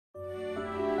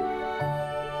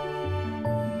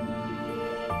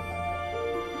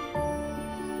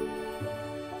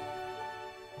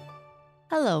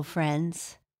Hello,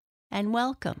 friends, and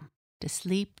welcome to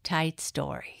Sleep Tight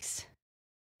Stories,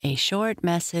 a short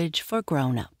message for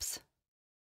grown-ups.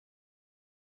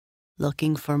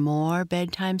 Looking for more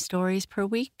bedtime stories per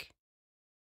week?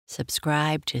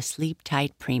 Subscribe to Sleep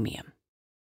Tight Premium.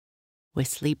 With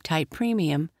Sleep Tight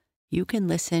Premium, you can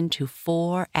listen to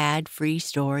 4 ad-free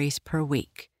stories per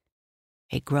week,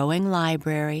 a growing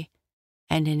library,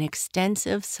 and an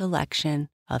extensive selection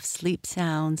of sleep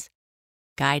sounds,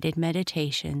 guided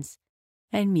meditations,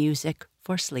 and music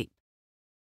for sleep.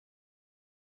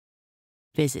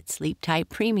 Visit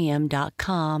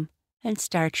sleeptightpremium.com and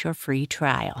start your free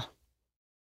trial.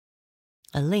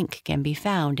 A link can be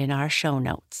found in our show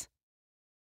notes.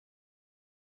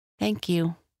 Thank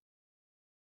you.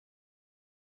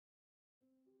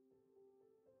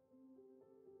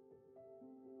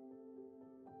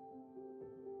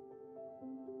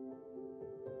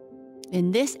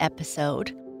 In this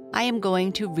episode, I am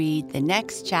going to read the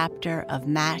next chapter of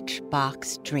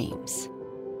Matchbox Dreams.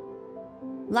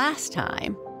 Last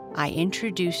time, I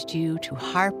introduced you to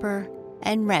Harper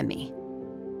and Remy,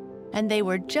 and they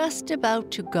were just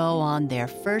about to go on their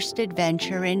first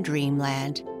adventure in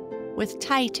Dreamland with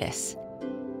Titus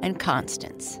and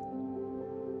Constance.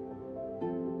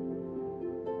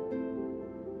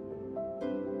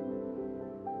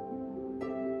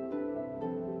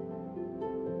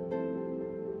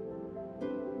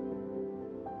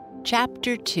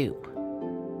 Chapter 2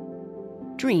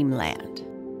 Dreamland.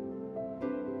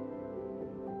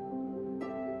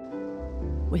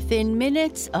 Within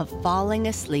minutes of falling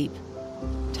asleep,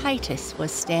 Titus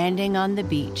was standing on the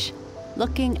beach,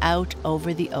 looking out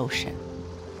over the ocean.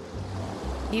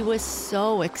 He was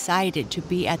so excited to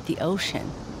be at the ocean,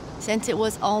 since it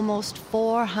was almost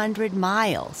 400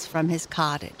 miles from his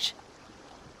cottage.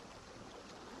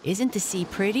 "Isn't the sea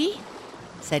pretty?"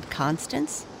 said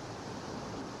Constance.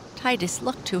 Titus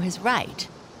looked to his right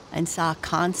and saw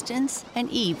Constance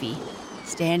and Evie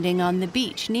standing on the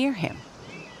beach near him,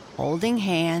 holding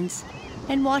hands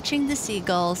and watching the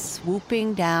seagulls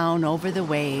swooping down over the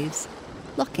waves,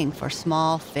 looking for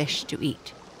small fish to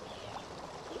eat.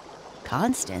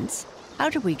 "Constance,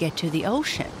 how did we get to the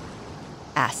ocean?"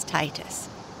 asked Titus.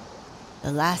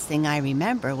 "The last thing I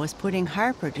remember was putting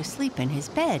Harper to sleep in his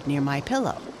bed near my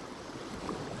pillow."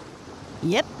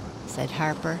 "Yep," said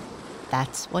Harper.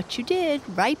 "That's what you did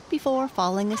right before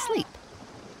falling asleep.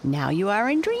 Now you are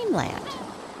in Dreamland."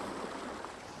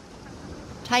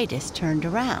 Titus turned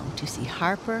around to see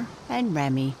Harper and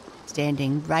Remy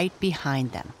standing right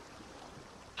behind them.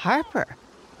 "Harper,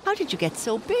 how did you get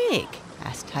so big?"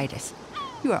 asked Titus.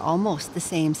 "You are almost the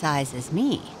same size as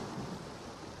me."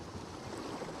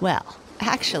 "Well,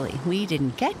 actually, we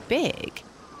didn't get big.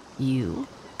 You,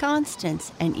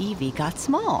 Constance, and Evie got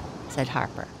small," said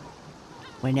Harper.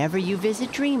 "Whenever you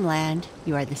visit Dreamland,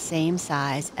 you are the same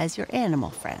size as your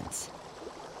animal friends."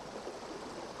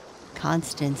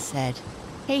 Constance said,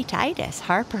 "Hey, Titus,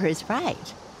 Harper is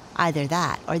right. Either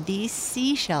that or these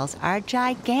seashells are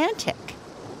gigantic."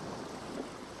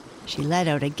 She let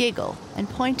out a giggle and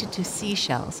pointed to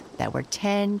seashells that were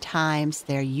 10 times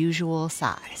their usual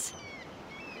size.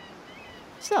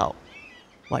 "So,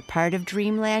 what part of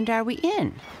Dreamland are we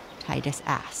in?" Titus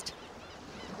asked.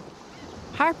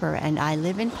 "Harper and I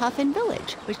live in Puffin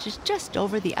Village, which is just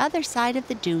over the other side of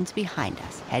the dunes behind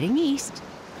us, heading east,"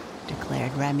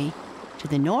 declared Remy. "To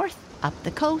the north, up the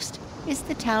coast, is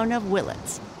the town of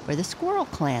Willets, where the Squirrel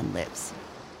Clan lives.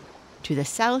 To the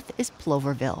south is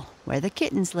Ploverville, where the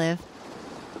kittens live,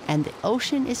 and the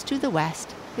ocean is to the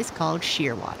west, is called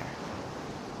Shearwater.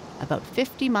 About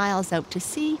 50 miles out to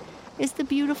sea is the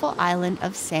beautiful island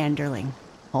of Sanderling,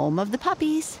 home of the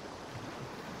puppies."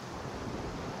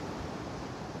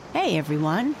 "Hey,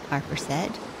 everyone," Harper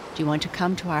said. "Do you want to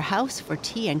come to our house for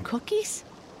tea and cookies?"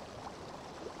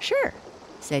 "Sure,"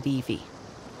 said Evie.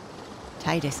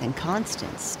 Titus and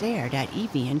Constance stared at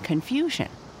Evie in confusion.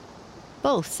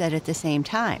 Both said at the same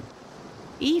time,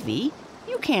 "Evie,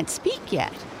 you can't speak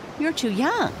yet. You're too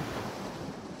young."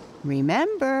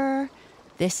 "Remember,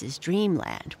 this is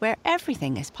Dreamland, where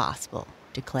everything is possible,"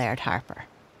 declared Harper.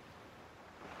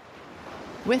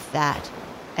 With that,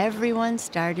 everyone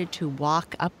started to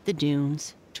walk up the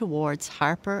dunes towards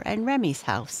Harper and Remy's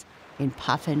house in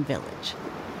Puffin Village.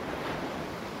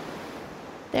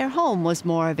 Their home was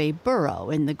more of a burrow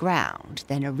in the ground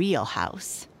than a real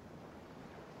house.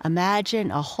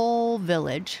 Imagine a whole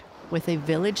village with a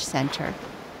village center,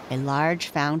 a large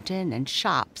fountain, and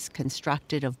shops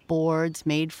constructed of boards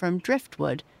made from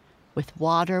driftwood with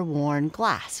water-worn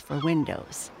glass for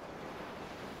windows.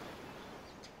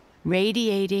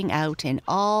 Radiating out in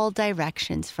all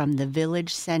directions from the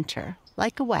village center,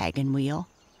 like a wagon wheel,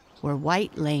 were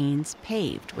white lanes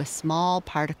paved with small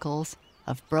particles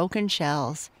of broken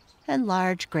shells and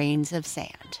large grains of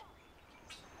sand.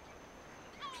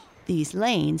 These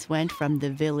lanes went from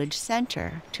the village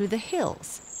center to the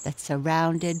hills that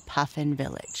surrounded Puffin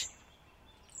Village.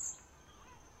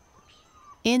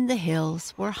 In the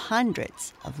hills were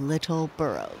hundreds of little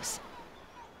burrows.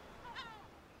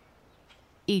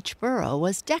 Each burrow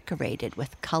was decorated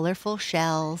with colorful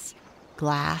shells,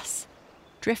 glass,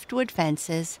 driftwood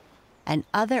fences, and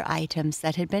other items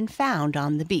that had been found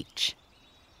on the beach.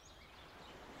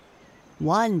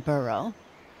 One burrow,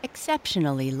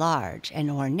 exceptionally large and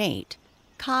ornate,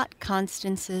 caught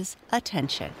Constance's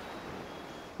attention.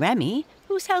 "Remy,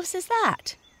 whose house is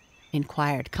that?"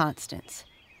 inquired Constance.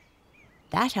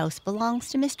 "That house belongs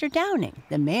to Mr. Downing,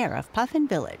 the mayor of Puffin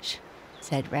Village,"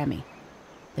 said Remy.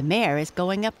 "The mayor is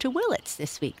going up to Willits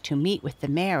this week to meet with the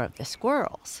mayor of the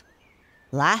squirrels.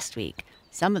 Last week,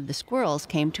 some of the squirrels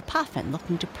came to Puffin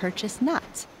looking to purchase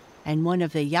nuts, and one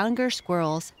of the younger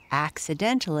squirrels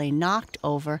accidentally knocked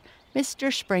over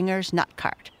Mr. Springer's nut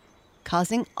cart,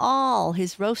 causing all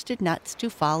his roasted nuts to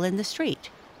fall in the street.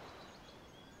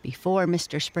 Before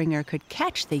Mr. Springer could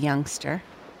catch the youngster,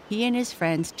 he and his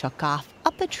friends took off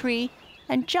up a tree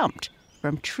and jumped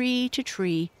from tree to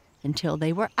tree until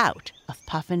they were out of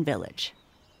Puffin Village.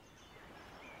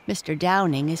 Mr.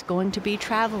 Downing is going to be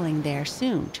traveling there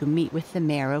soon to meet with the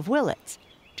mayor of Willits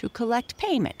to collect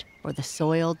payment for the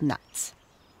soiled nuts."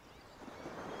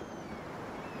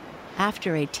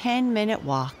 After a 10-minute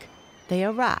walk, they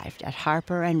arrived at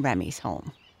Harper and Remy's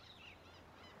home.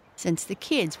 Since the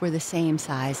kids were the same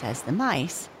size as the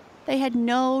mice, they had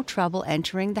no trouble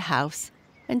entering the house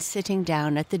and sitting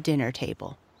down at the dinner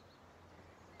table.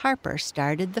 Harper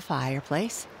started the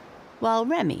fireplace, while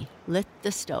Remy lit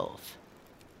the stove.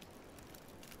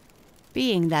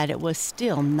 Being that it was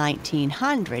still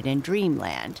 1900 in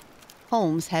Dreamland,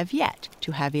 homes have yet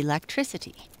to have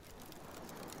electricity.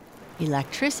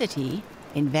 Electricity,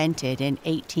 invented in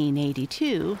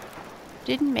 1882,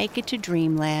 didn't make it to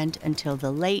Dreamland until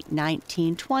the late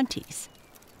 1920s,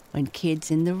 when kids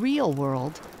in the real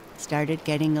world started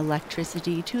getting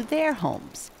electricity to their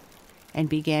homes and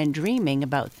began dreaming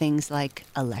about things like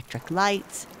electric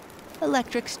lights,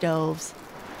 electric stoves,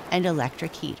 and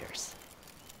electric heaters.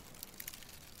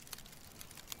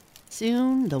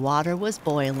 Soon the water was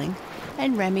boiling,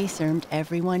 and Remy served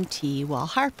everyone tea while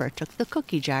Harper took the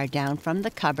cookie jar down from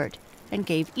the cupboard and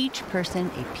gave each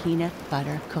person a peanut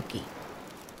butter cookie.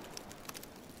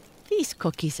 "These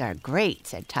cookies are great,"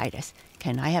 said Titus.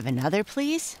 "Can I have another,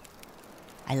 please?"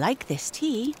 "I like this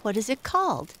tea. What is it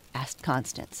called?" asked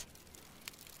Constance.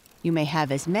 "You may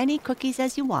have as many cookies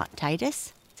as you want,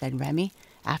 Titus," said Remy.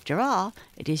 "After all,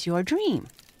 it is your dream."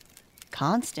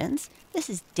 "Constance, this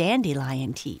is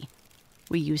dandelion tea.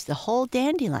 We use the whole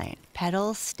dandelion,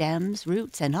 petals, stems,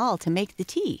 roots, and all to make the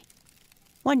tea.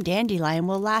 One dandelion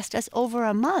will last us over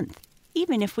a month,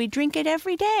 even if we drink it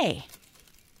every day."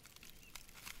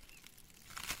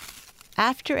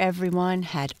 After everyone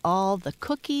had all the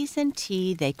cookies and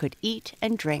tea they could eat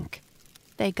and drink,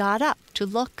 they got up to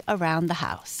look around the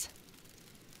house.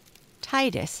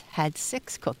 Titus had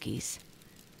 6 cookies,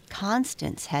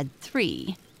 Constance had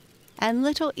 3, and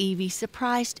little Evie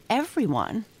surprised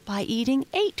everyone by eating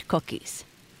 8 cookies.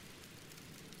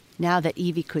 Now that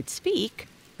Evie could speak,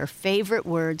 her favorite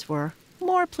words were,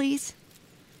 "More, please."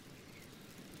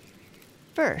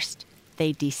 First,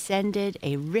 they descended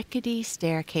a rickety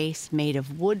staircase made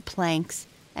of wood planks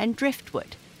and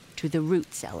driftwood to the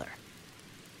root cellar.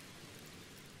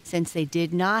 Since they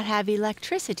did not have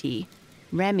electricity,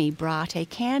 Remy brought a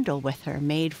candle with her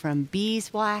made from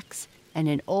beeswax and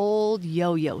an old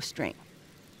yo-yo string.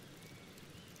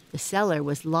 The cellar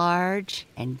was large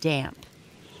and damp,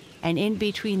 and in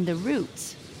between the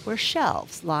roots were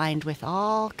shelves lined with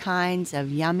all kinds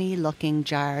of yummy-looking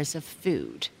jars of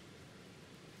food.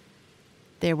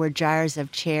 There were jars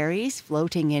of cherries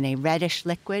floating in a reddish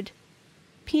liquid,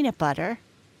 peanut butter,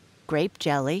 grape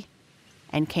jelly,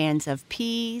 and cans of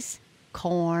peas,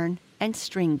 corn, and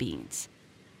string beans.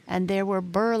 And there were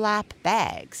burlap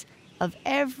bags of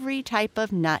every type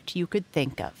of nut you could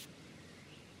think of.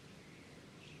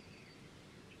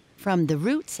 From the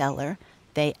root cellar,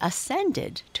 they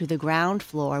ascended to the ground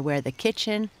floor where the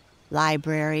kitchen,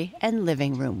 library, and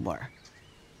living room were.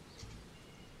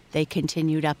 They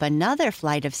continued up another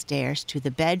flight of stairs to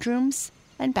the bedrooms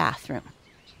and bathroom.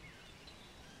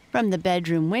 From the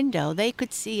bedroom window, they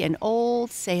could see an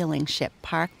old sailing ship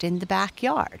parked in the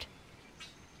backyard.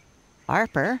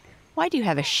 "Harper, why do you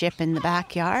have a ship in the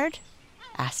backyard?"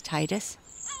 asked Titus.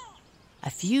 "A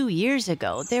few years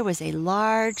ago, there was a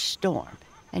large storm,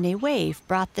 and a wave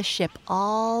brought the ship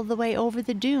all the way over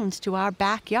the dunes to our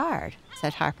backyard,"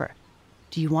 said Harper.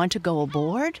 "Do you want to go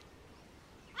aboard?"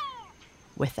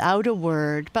 Without a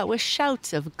word, but with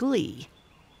shouts of glee,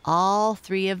 all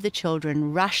 3 of the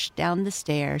children rushed down the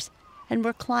stairs and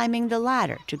were climbing the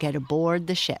ladder to get aboard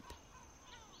the ship.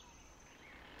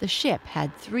 The ship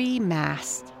had 3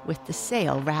 masts with the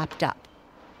sail wrapped up,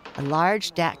 a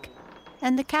large deck,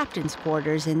 and the captain's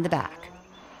quarters in the back.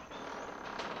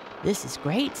 "This is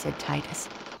great," said Titus.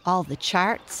 "All the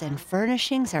charts and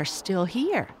furnishings are still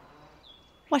here.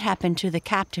 What happened to the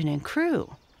captain and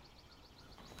crew?"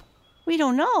 "We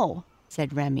don't know,"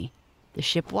 said Remy. "The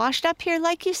ship washed up here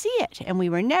like you see it, and we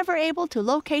were never able to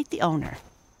locate the owner."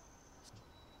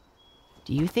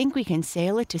 "Do you think we can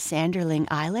sail it to Sanderling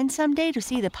Island someday to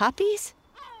see the puppies?"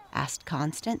 asked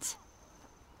Constance.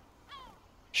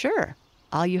 "Sure.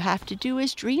 All you have to do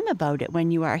is dream about it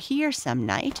when you are here some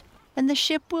night, and the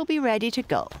ship will be ready to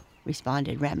go,"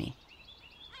 responded Remy.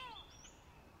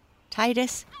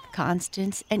 Titus,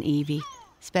 Constance, and Evie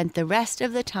spent the rest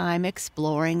of the time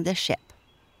exploring the ship.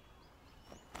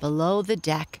 Below the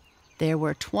deck, there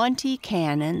were 20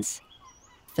 cannons,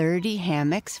 30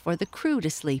 hammocks for the crew to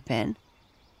sleep in,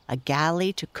 a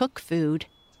galley to cook food,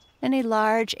 and a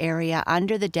large area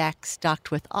under the deck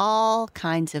stocked with all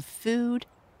kinds of food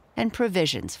and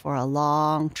provisions for a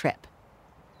long trip.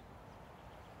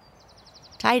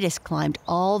 Titus climbed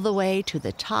all the way to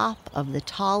the top of the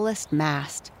tallest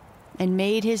mast and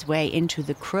made his way into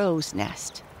the crow's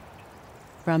nest.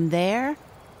 From there,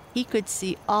 he could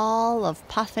see all of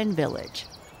Puffin Village,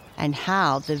 and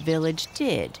how the village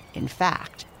did, in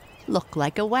fact, look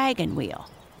like a wagon wheel.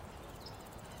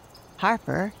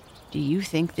 "Harper, do you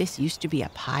think this used to be a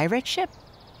pirate ship?"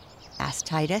 asked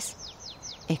Titus.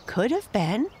 "It could have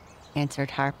been,"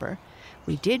 answered Harper.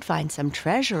 "We did find some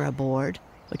treasure aboard,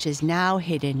 which is now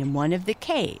hidden in one of the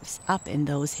caves up in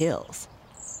those hills."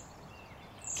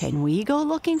 "Can we go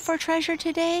looking for treasure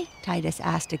today?" Titus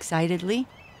asked excitedly.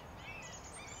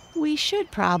 "We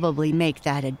should probably make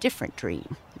that a different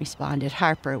dream," responded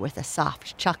Harper with a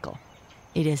soft chuckle.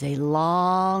 "It is a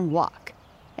long walk,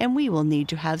 and we will need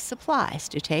to have supplies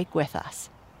to take with us."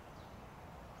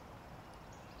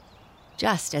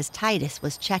 Just as Titus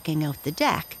was checking out the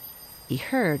deck, he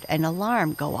heard an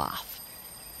alarm go off.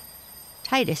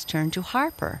 Titus turned to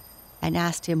Harper and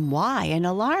asked him why an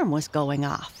alarm was going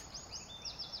off.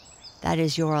 "That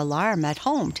is your alarm at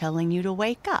home telling you to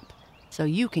wake up, so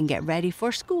you can get ready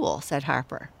for school," said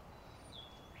Harper.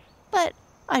 "But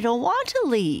I don't want to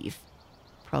leave,"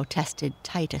 protested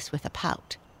Titus with a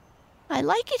pout. "I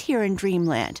like it here in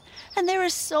Dreamland, and there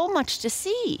is so much to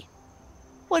see.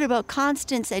 What about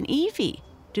Constance and Evie?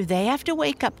 Do they have to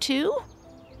wake up too?"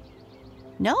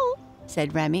 "No,"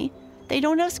 said Remy. "They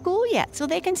don't have school yet, so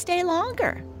they can stay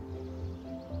longer."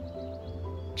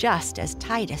 Just as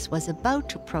Titus was about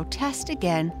to protest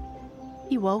again,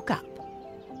 he woke up,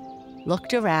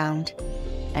 looked around,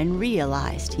 and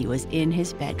realized he was in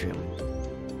his bedroom.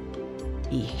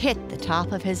 He hit the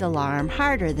top of his alarm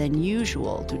harder than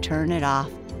usual to turn it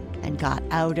off and got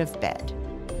out of bed.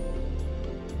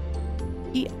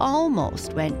 He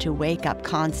almost went to wake up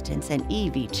Constance and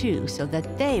Evie too, so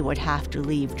that they would have to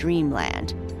leave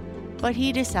Dreamland, but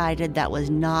he decided that was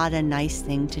not a nice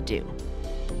thing to do.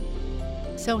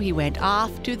 So he went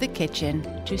off to the kitchen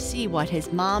to see what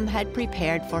his mom had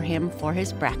prepared for him for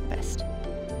his breakfast,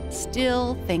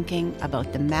 still thinking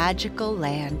about the magical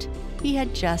land he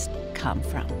had just come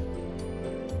from.